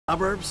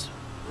Suburbs.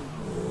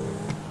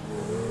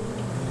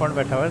 कौन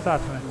बैठा हुआ है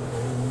साथ में?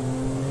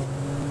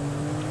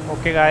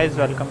 Okay guys,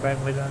 welcome back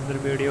with another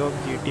video of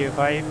GTA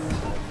 5।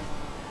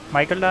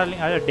 Michael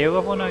darling, अरे डेव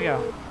का फोन आ गया।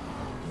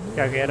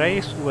 क्या कह रहा है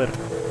ये सुअर?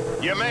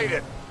 You made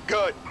it.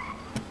 Good.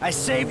 I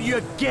saved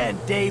you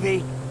again, Davey.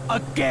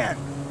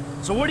 Again.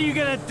 So what are you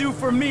gonna do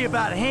for me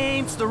about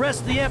Heims, the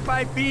rest of the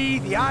FIB,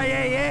 the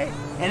IAA,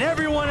 and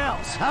everyone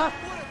else, huh?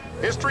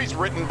 History's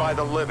written by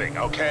the living,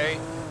 okay?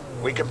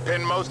 We can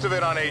pin most of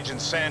it on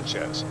Agent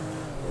Sanchez.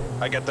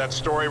 I get that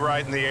story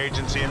right and the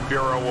agency and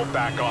bureau will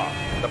back off.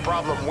 The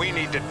problem we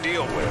need to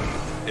deal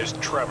with is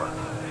Trevor.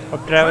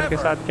 अब Trevor के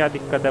साथ क्या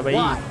दिक्कत है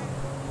भाई?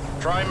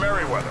 Try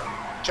Merriweather,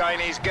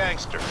 Chinese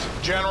gangsters,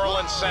 general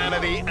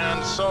insanity,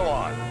 and so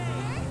on.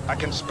 I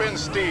can spin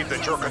Steve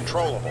that you're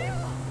controllable,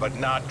 but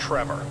not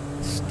Trevor.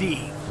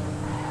 Steve.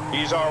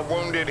 He's our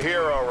wounded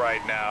hero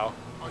right now.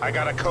 I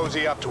gotta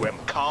cozy up to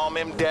him, calm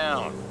him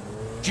down.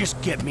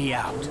 Just get me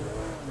out.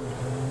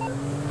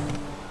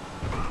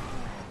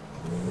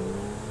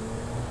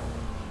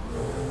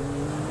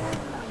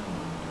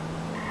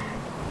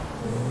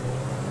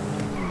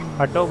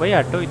 हटो भाई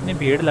हटो, इतनी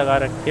भीड़ लगा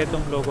रखी है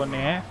तुम लोगों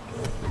ने।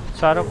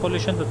 सारा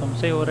पोल्यूशन तो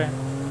तुमसे ही हो रहे हैं।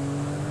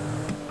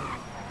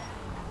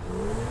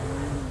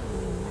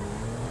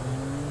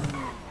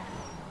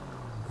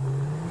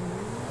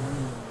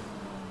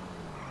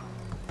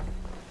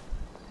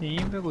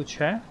 यहीं पे कुछ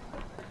है।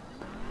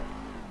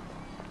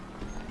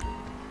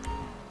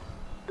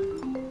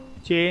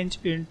 चेंज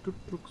इनटू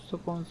ट्रुक्स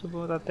कौन सा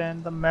बताते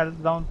हैं? The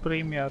meltdown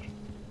premiere.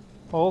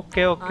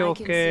 Okay okay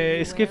okay,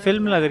 इसकी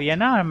फिल्म लग रही है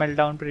ना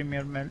मेल्टडाउन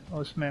प्रीमियर में,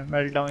 उसमें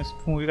मेल्टडाउन इस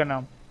मूवी का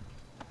नाम।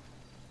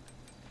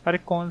 अरे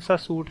कौन सा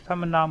सूट था,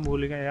 मैं नाम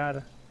भूल गया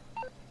यार।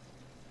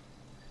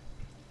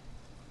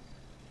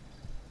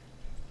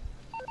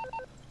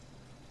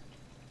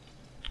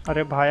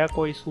 अरे भाया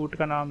कोई सूट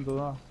का नाम दो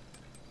ना।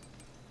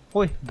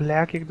 ओए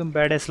ब्लैक एकदम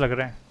बैडएस लग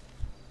रहे हैं।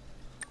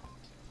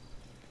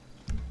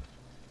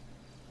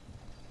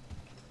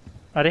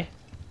 अरे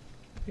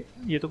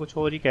ये तो कुछ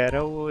और ही कह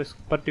रहा है वो। इस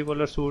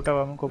पर्टिकुलर सूट अब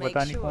हमको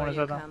पता नहीं कौन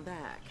सा था।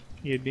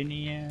 ये भी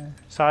नहीं है,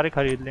 सारे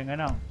खरीद लेंगे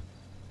ना।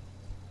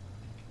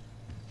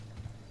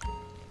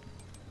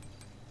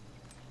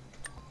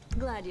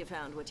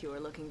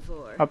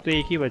 अब तो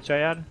एक ही बचा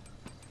यार।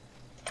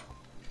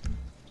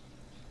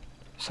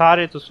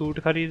 सारे तो सूट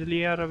खरीद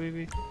लिए यार। अभी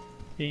भी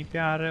यहीं पे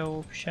आ रहा है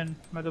ऑप्शन।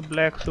 मैं तो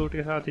ब्लैक सूट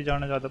के साथ ही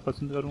जाना ज़्यादा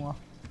पसंद करूँगा।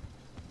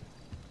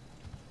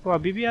 तो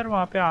अभी भी यार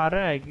वहाँ पे आ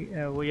रहा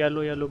है वो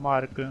येलो येलो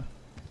मार्क।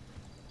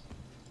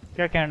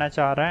 क्या कहना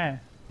चाह रहा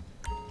है?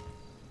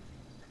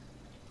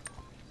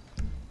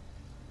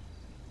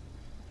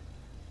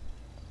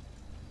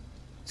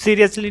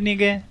 सीरियसली नहीं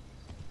गए?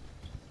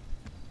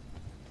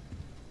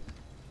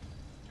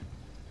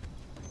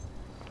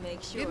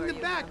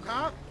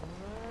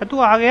 तू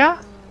आ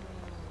गया?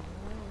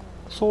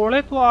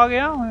 सोड़े तू आ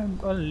गया?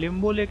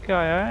 लिम्बो लेके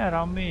आया है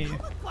Rami.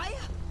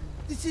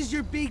 This is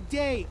your big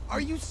day. Are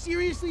you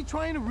seriously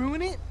trying to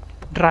ruin it?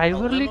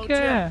 Driver लेके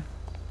आया?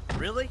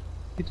 Really?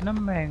 इतना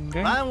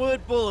महंगे?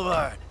 Vinewood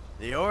Boulevard,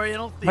 the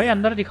Oriental Theater. भाई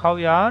अंदर दिखाओ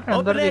यार,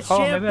 अंदर दिखाओ,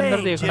 हमें भी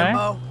अंदर देखना है।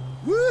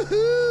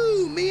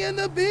 Woohoo! Me and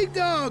the big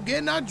dog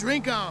getting our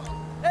drink on.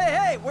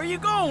 Hey, where you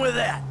going with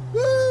that?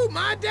 Woo!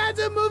 My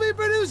dad's a movie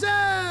producer.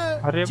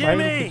 अरे भाई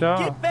Jimmy, रुक जा।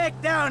 get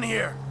back down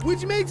here.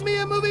 Which makes me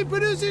a movie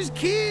producer's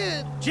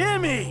kid.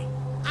 Jimmy!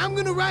 I'm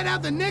gonna ride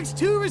out the next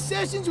 2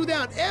 recessions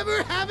without ever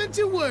having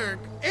to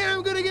work. And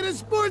I'm gonna get a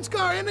sports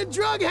car and a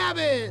drug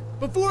habit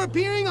before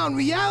appearing on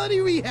reality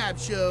rehab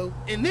show.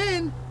 And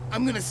then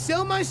I'm gonna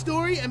sell my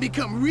story and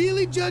become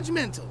really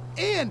judgmental.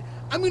 And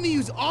I'm gonna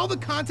use all the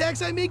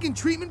contacts I make in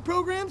treatment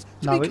programs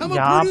to become a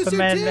producer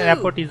too. And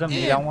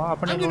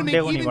I'm gonna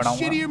make even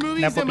shittier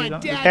movies than my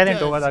dad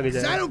does.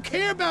 Because I don't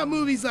care about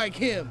movies like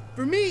him.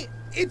 For me,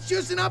 it's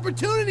just an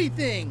opportunity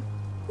thing.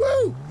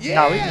 Woo!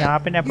 Yeah!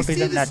 You see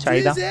the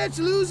stiz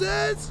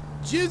losers?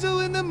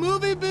 Jizzle in the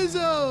movie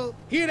bizzle.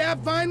 Hear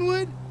that,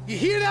 Vinewood? You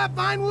hear that,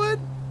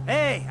 Vinewood?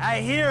 Hey, I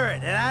hear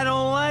it, and I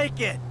don't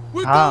like it.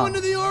 We're going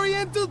to the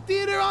Oriental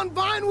Theater on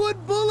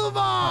Vinewood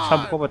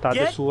Boulevard.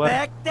 Get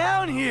back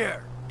down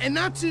here. And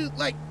not to,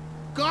 like,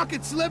 gawk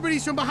at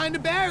celebrities from behind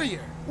a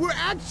barrier. We're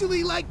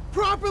actually, like,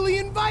 properly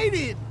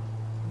invited.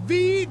 V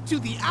to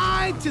the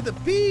I to the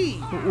P.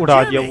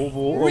 Jimmy,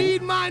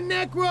 read my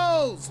neck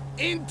rolls.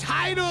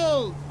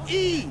 Entitled.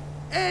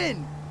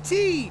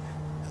 E-N-T.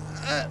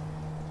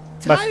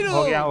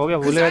 Title.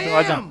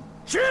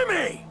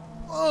 Jimmy!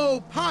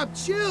 Oh, Pop,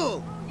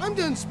 chill. I'm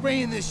done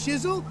spraying this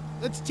shizzle.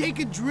 Let's take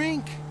a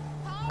drink.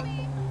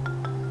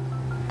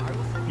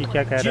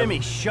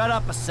 Jimmy, shut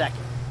up a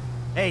second.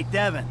 Hey,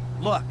 Devin,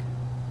 look.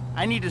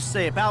 I need to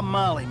say about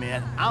Molly,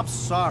 man. I'm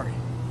sorry,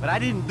 but I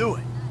didn't do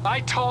it. I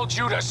told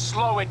you to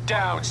slow it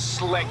down,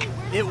 slick.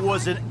 It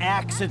was an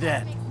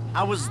accident.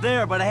 I was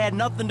there, but I had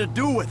nothing to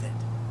do with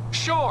it.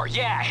 Sure,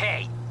 yeah,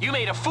 hey. You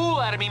made a fool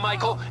out of me,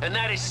 Michael, and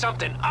that is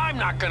something I'm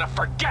not gonna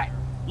forget.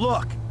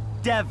 Look,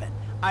 Devin,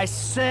 I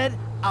said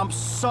I'm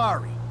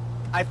sorry.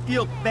 I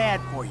feel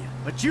bad for you,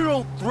 but you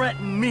don't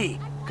threaten me,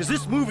 because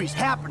this movie's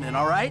happening,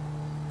 all right?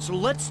 So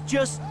let's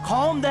just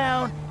calm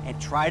down and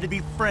try to be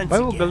friends भाई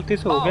वो again. गलती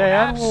से हो गया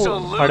यार,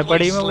 वो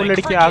हड़बड़ी में वो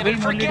लड़की आ गई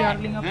मुरली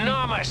डार्लिंग अपनी।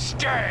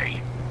 Namaste.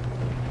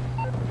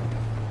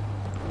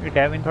 ये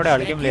डेविन थोड़े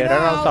हल्के में ले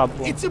रहा है साहब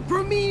को। It's a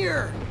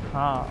premiere.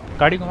 हाँ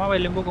गाड़ी घुमा भाई,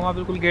 लिम्बो घुमा,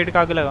 बिल्कुल गेट के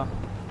आगे लगा।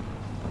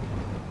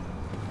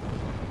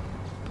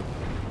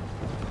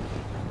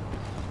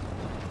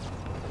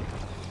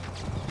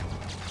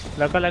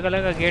 लगा लगा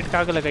लगा गेट के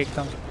आगे लगा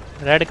एकदम।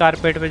 रेड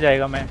कारपेट पे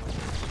जाएगा मैं।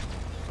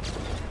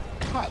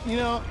 You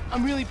know,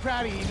 I'm really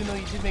proud of you, even though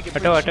you did make it.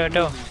 हटो हटो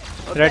हटो,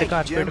 रेड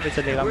कारपेट पे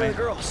चलेगा मैं।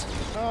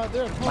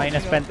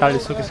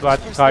 -4500 किस बात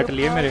काट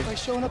लिए मेरे।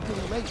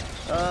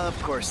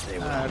 Of course they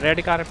will.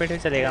 Red carpet पे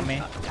चलेगा मैं।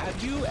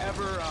 Have you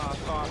ever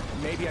thought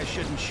maybe I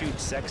shouldn't shoot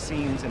sex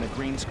scenes in a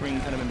green screen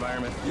kind of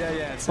environment?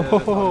 Yeah.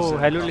 Oh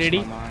hello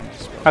lady,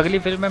 अगली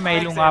फिल्म में मैं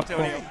ही लूँगा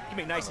आपको। Give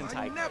me nice and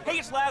tight. Hey,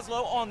 it's Laszlo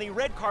on the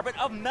red carpet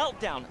of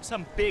Meltdown.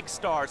 Some big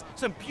stars,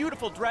 some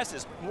beautiful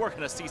dresses. We're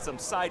gonna see some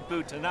side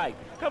boob tonight.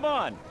 Come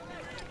on.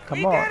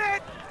 Come on. We did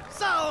it!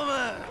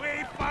 Solomon! We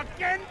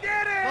fucking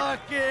did it!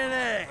 Fucking A!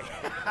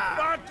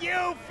 Fuck you,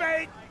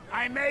 fate!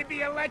 I may be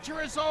a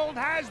lecherous old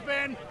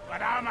has-been,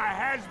 but I'm a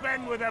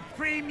has-been with a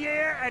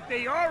premiere at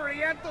the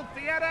Oriental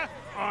Theater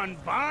on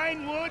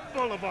Vinewood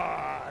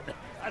Boulevard.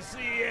 I'll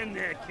see you in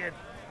there, kid.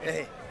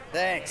 Hey,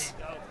 thanks.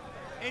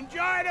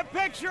 Enjoy the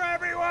picture,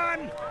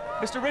 everyone!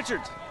 Mr.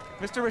 Richards.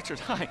 Mr.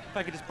 Richards, hi. If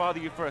I could just bother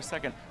you for a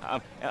second.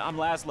 I'm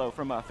Laszlo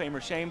from Fame or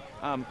Shame.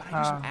 But I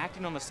do some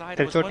acting on the side.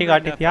 I was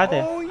wondering if- याद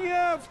है? Oh,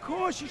 yeah, of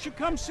course. You should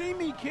come see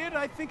me, kid.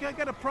 I think I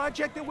got a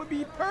project that would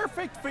be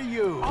perfect for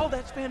you. Oh,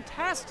 that's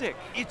fantastic.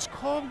 It's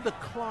called The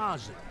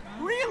Closet.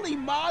 Really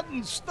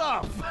modern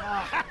stuff.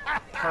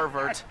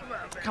 Pervert.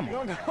 Come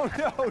on. No.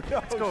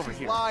 Let's go over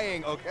here.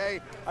 Lying, okay?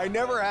 I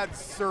never had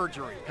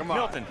surgery. Come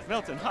on.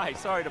 Milton, hi.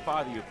 Sorry to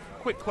bother you.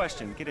 Quick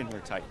question. Get in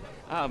here tight.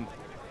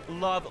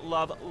 Loved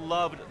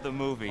the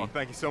movie. Oh,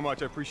 thank you so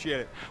much. I appreciate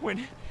it.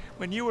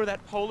 When you were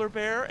that polar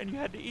bear and you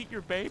had to eat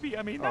your baby,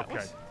 I mean, that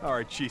was... All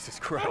right, Jesus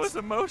Christ. That was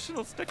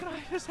emotional. Can I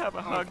just have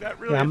a hug? That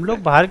really... हम लोग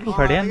बाहर क्यों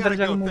खड़े हैं, अंदर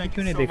जाकर movie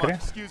क्यों नहीं देख रहे?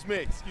 Excuse me.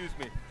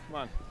 Come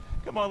on.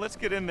 Come on, let's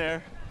get in there.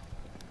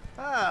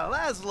 Ah,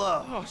 Laszlo.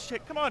 Oh,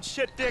 shit. Come on,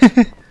 shit, dick.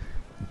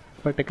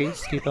 फट गई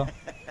इसकी तो।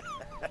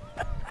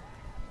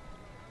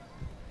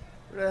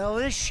 Where the hell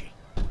is she?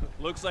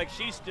 Looks like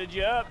she stood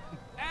you up.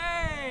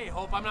 Hey,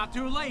 hope I'm not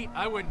too late.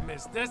 I wouldn't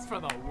miss this for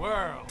the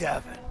world.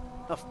 Devin,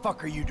 the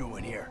fuck are you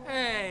doing here?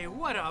 Hey,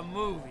 what a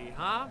movie,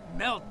 huh?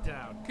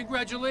 Meltdown.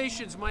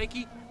 Congratulations,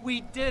 Mikey.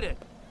 We did it.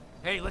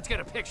 Hey, let's get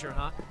a picture,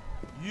 huh?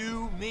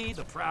 You, me,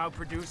 the proud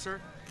producer.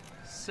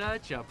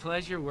 Such a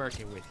pleasure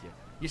working with you.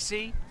 You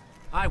see,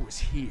 I was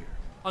here.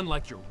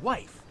 Unlike your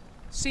wife.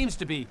 Seems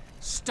to be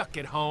stuck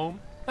at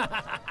home.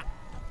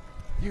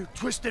 You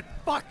twisted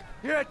fuck!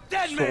 You're a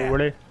dead man!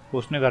 सोड़े,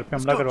 उसने घर पे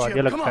हमला करवा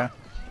दिया लगता है।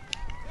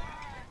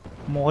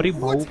 मोहरी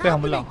बहू पे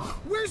हमला।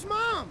 Where's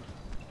Mom?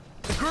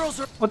 The girls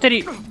are... ओ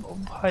तेरी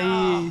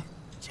भाई।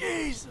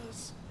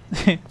 Jesus!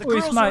 The O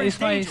girls are in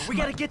इसमा danger. We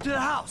gotta get to the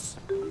house.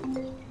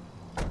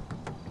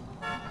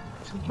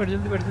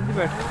 जल्दी बैठ।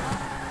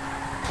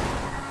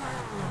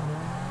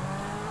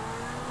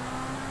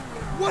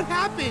 What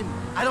happened?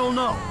 I don't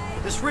know.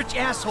 This rich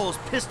asshole is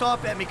pissed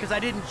off at me because I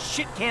didn't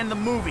shit-can the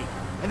movie.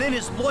 And then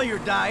his lawyer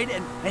died,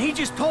 and he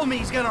just told me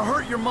he's gonna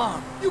hurt your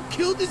mom. You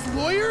killed his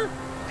lawyer?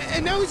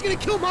 And now he's gonna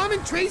kill Mom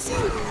and Tracy?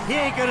 He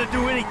ain't gonna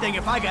do anything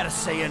if I got a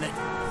say in it.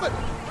 But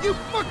you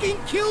fucking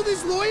killed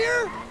his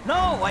lawyer?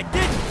 No, I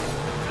didn't.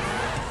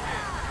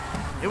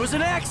 It was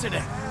an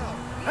accident.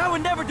 I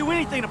would never do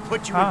anything to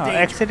put you in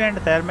danger. Accident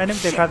था यार, मैंने भी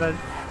देखा था।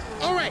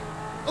 All right,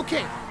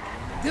 okay.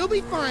 They'll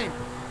be fine.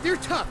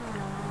 They're tough.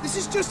 This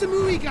is just a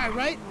movie guy,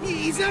 right?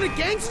 He's not a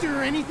gangster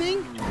or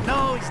anything.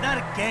 No, he's not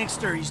a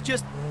gangster. He's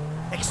just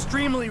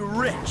extremely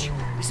rich.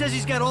 He says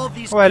he's got all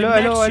these O hello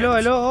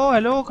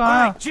All कहाँ?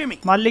 right, Jimmy,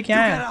 मालिक you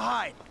यहाँ है? gotta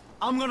hide.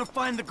 I'm gonna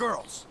find the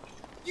girls.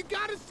 You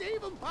gotta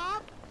save him,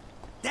 Pop.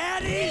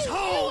 Daddy's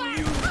home,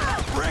 you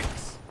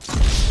bricks!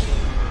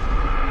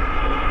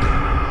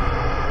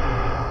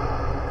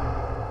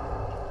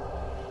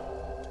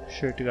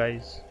 Shit,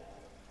 guys.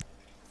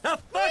 The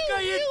fuck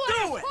are you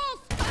doing?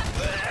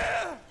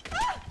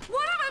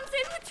 One of them's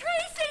in with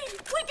Tracy.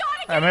 We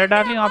gotta get मेरा in there,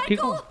 darling आप ठीक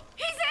हो? Michael.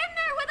 He's in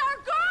there with our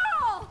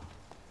girl.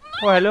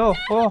 O hello,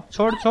 ओ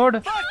छोड़।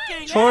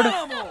 Fucking छोड़।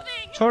 animal!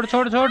 छोड़।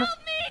 Help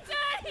me,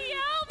 Daddy,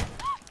 help.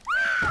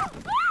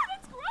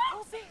 It's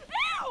gross.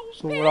 Ew.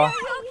 Soda. Are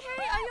you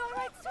okay? Are you all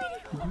right,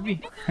 sweetie?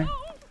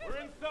 We're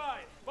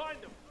inside. Find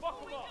them. Fuck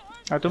them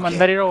up. तुम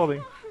अंदर ही रहो भाई,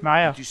 मैं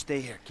आया। You stay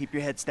here. Keep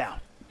your heads down.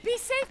 Be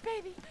safe,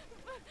 baby.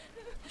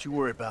 Don't you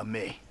worry about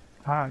me.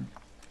 हाँ,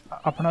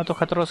 अपना तो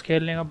खतरों से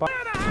खेलने का बात।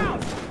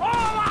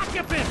 All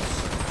occupants!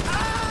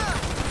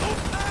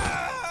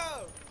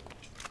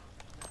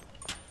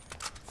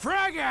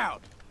 Frag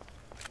out!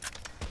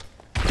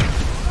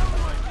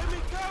 Someone give me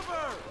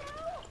cover!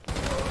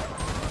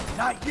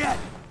 Not yet.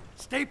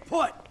 Stay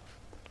put.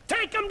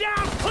 Take them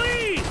down,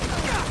 please!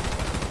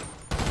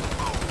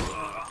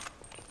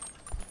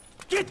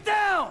 Get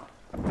down!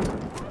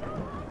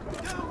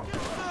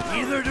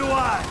 Neither do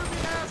I.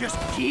 Just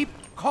keep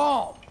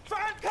calm.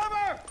 Find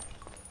cover!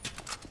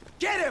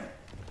 Get him!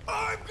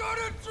 I'm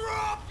gonna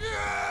drop you!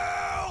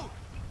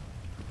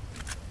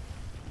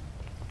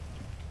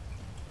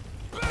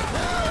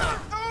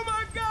 Oh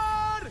my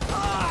God!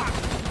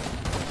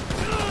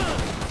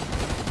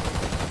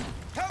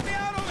 Help me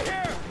out over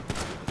here!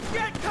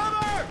 Get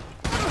cover!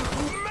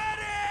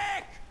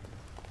 Medic!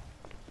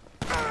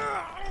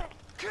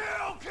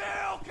 Kill,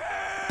 kill,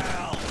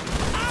 kill!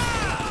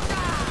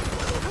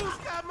 Who's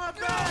got my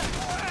back?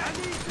 I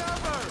need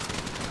cover!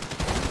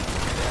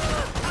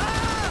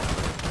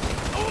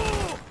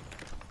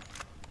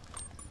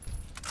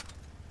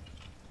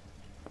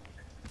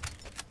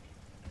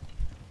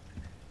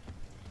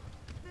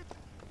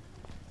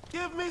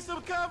 Give me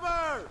some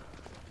cover!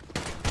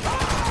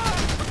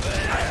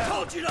 I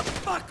told you to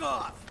fuck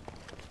off!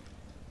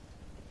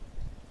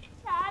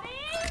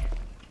 Daddy?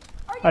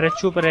 अरे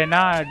चुप रहे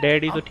ना,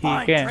 daddy तो I'm ठीक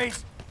fine, है।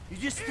 Trace. You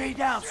just stay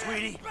down,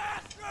 sweetie.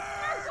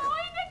 They're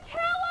going to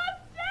kill us,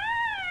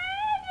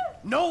 Dad!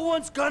 No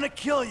one's gonna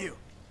kill you.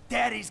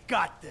 Daddy's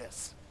got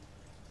this.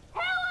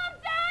 Kill him,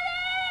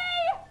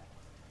 Daddy!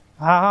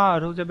 हाँ हाँ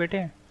रुक जा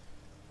बेटे।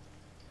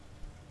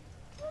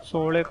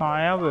 सोले कहाँ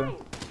हैं अब?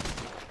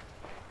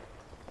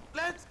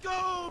 Let's go,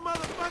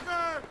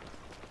 motherfucker!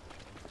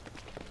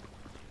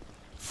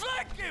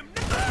 Flick him!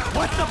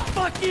 What the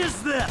fuck is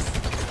this?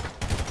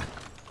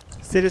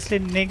 Seriously,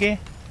 nigga?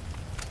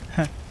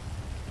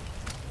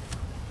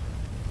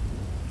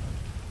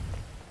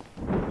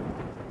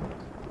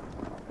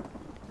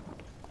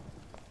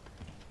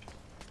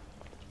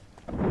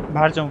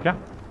 बाहर जाऊं क्या?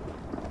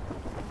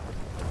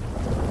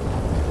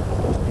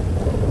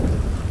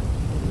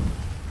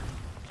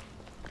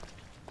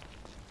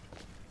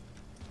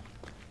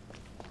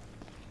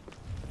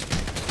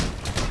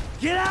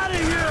 Get out of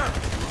here!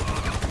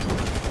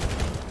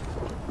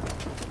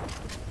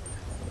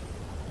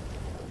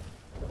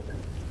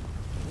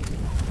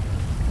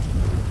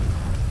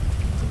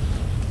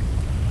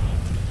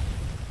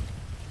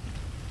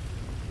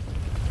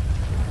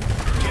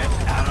 Get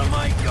out of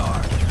my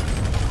yard!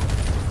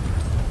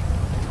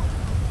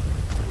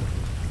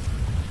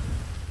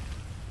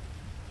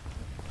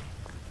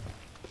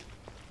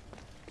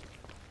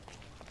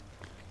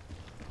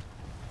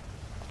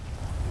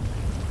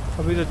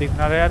 अभी तो दिख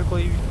ना रहा यार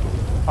कोई भी,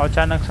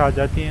 अचानक से आ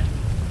जाती हैं।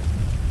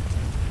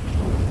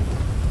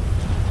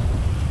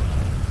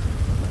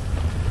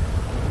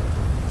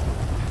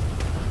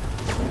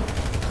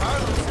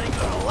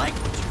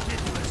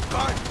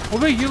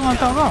 अबे ये कौन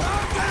सा होगा?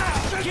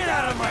 Get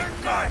out of my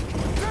garden,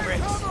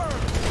 Bricks!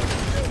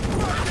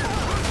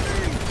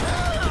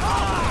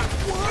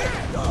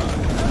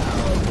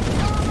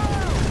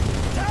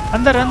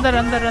 अंदर अंदर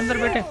अंदर अंदर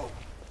बेटे।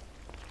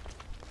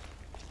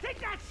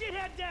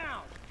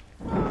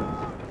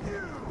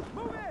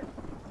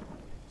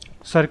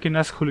 सर की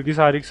नस खुल गई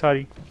सारी की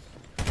सारी।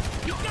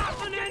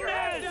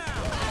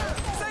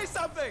 Say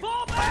something!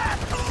 Fall back!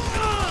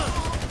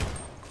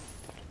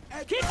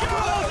 Keep your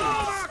clothes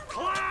over,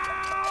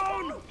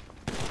 clown!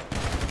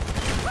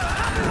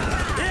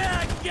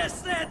 Yeah, I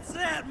guess that's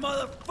that,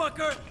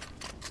 motherfucker!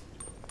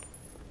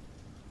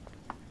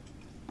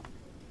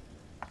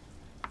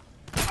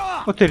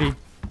 ओ तेरी।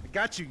 I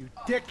got you, you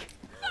dick!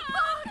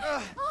 It's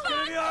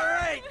gonna be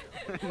alright!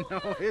 No,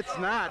 it's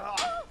not.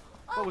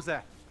 What was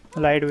that?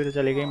 Light भी तो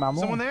चली गई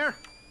मामू। Someone there?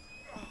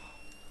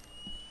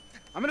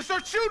 I'm gonna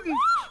start shooting!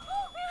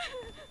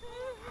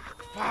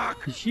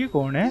 Fuck! ये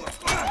कौन है?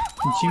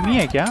 Jimmy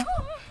है क्या?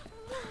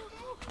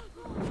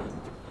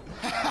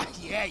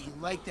 Yeah, you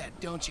like that,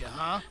 don't you,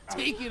 huh?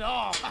 Take it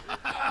off.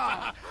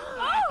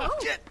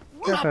 Get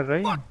क्या कर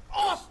रही है?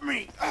 off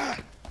me!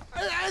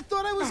 I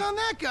thought I was on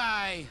that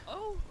guy.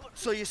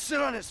 So you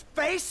sit on his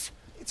face?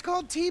 It's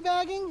called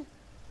teabagging.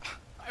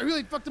 I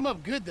really fucked him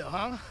up good, though,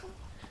 huh? All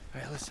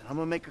right, listen, I'm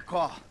gonna make a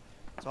call.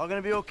 It's all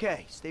gonna be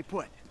okay. Stay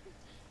put.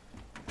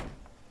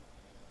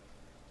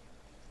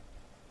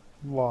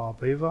 वाह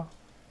भाई वाह,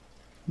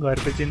 घर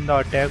पे जिंदा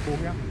attack हो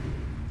गया।